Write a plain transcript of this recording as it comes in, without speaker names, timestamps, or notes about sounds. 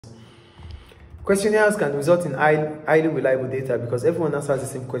Questionnaires can result in highly reliable data because everyone answers the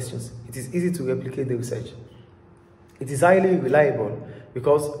same questions. It is easy to replicate the research. It is highly reliable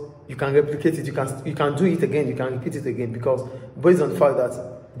because you can replicate it, you can do it again, you can repeat it again, because based on the fact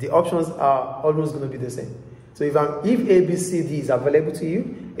that the options are almost going to be the same. So if A, B, C, D is available to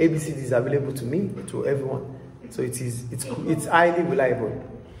you, A, B, C, D is available to me, to everyone. So it's highly reliable.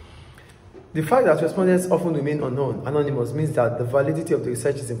 The fact that respondents often remain anonymous, means that the validity of the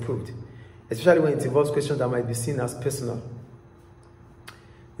research is improved, especially when it involves questions that might be seen as personal.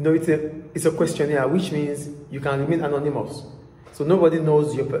 You know, it's a questionnaire, which means you can remain anonymous. So nobody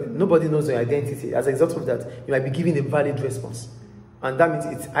knows your identity. As a result of that, you might be giving a valid response. And that means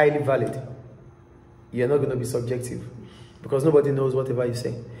it's highly valid. You're not going to be subjective because nobody knows whatever you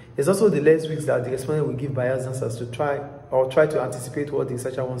say. There's also the less risk that the respondent will give biased answers to try to anticipate what the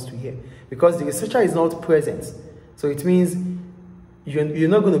researcher wants to hear, because the researcher is not present. So it means you're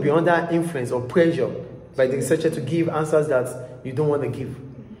not going to be under influence or pressure by the researcher to give answers that you don't want to give.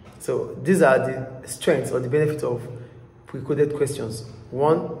 So these are the strengths or the benefits of pre-coded questions.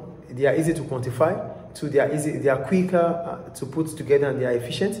 1, they are easy to quantify. 2, they are quicker to put together and they are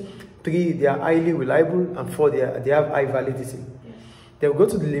efficient. 3, they are highly reliable. And 4, they have high validity. Then we'll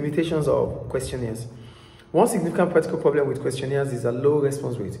go to the limitations of questionnaires. One significant practical problem with questionnaires is a low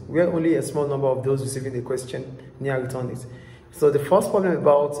response rate, where only a small number of those receiving the questionnaire return it. So the first problem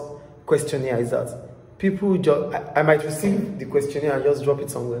about questionnaire is that I might receive the questionnaire and just drop it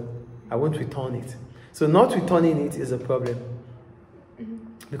somewhere. I won't return it. So not returning it is a problem,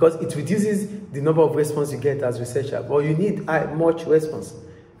 because it reduces the number of responses you get as researcher, but you need much response.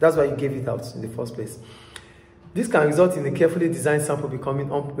 That's why you gave it out in the first place. This can result in a carefully designed sample becoming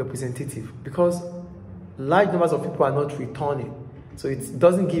unrepresentative because large numbers of people are not returning. So it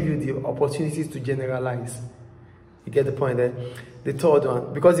doesn't give you the opportunities to generalize. You get the point there? The third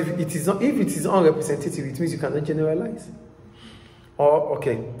one, because if it is unrepresentative, it means you cannot generalize. Or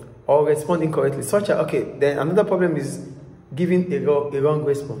respond incorrectly. Then another problem is giving a wrong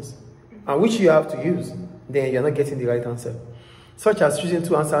response, and which you have to use. Then you're not getting the right answer. Such as choosing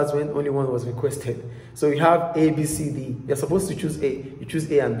 2 answers when only one was requested. So you have A, B, C, D. You're supposed to choose A. You choose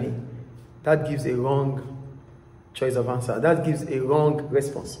A and B. That gives a wrong choice of answer. That gives a wrong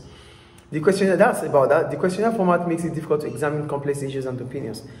response. The questionnaire, that's about that. The questionnaire format makes it difficult to examine complex issues and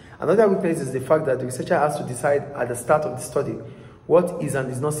opinions. Another weakness is the fact that the researcher has to decide at the start of the study what is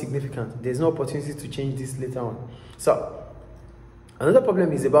and is not significant. There's no opportunity to change this later on. So, another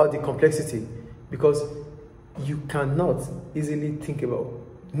problem is about the complexity, because you cannot easily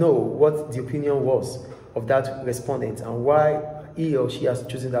know what the opinion was of that respondent and why he or she has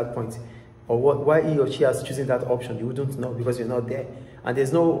chosen that point, or why he or she has chosen that option. You wouldn't know because you're not there. And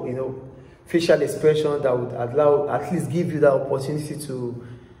there's no, facial expression that would at least give you that opportunity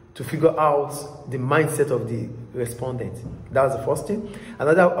to figure out the mindset of the respondent. That's the first thing.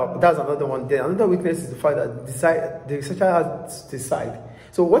 That's another one. Then another weakness is the fact that the researcher has to decide.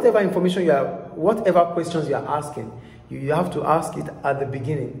 So whatever questions you are asking, you have to ask it at the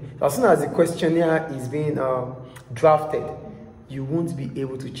beginning. As soon as the questionnaire is being drafted, you won't be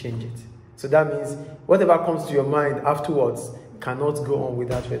able to change it. So that means whatever comes to your mind afterwards cannot go on with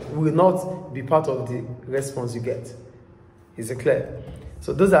that. Will not be part of the response you get. Is it clear?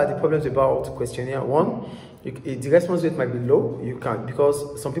 So those are the problems about questionnaire. 1, the response rate might be low. You can't,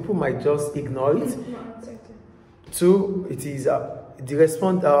 because some people might just ignore it. 2, it is the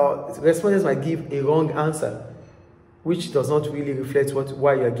respondents might give a wrong answer, which does not really reflect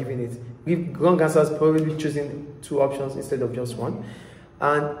why you are giving it. Give wrong answers, probably choosing 2 options instead of just 1.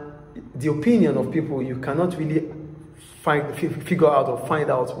 And the opinion of people, you cannot really figure out or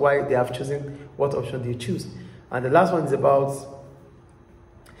find out why they have chosen what option they choose. And the last one is about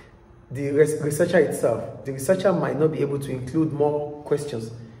the researcher itself. The researcher might not be able to include more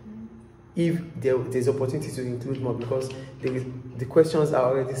questions if there's opportunity to include more, because the questions are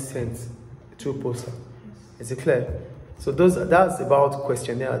already sent through poster. Is it clear? So that's about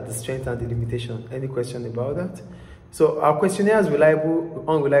questionnaire, the strength and the limitation. Any question about that? So our questionnaire is reliable,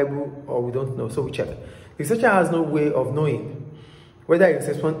 unreliable, or we don't know. So we check. The researcher has no way of knowing whether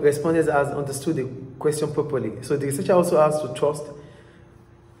a respondent has understood the question properly. So the researcher also has to trust.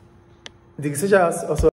 The researcher has also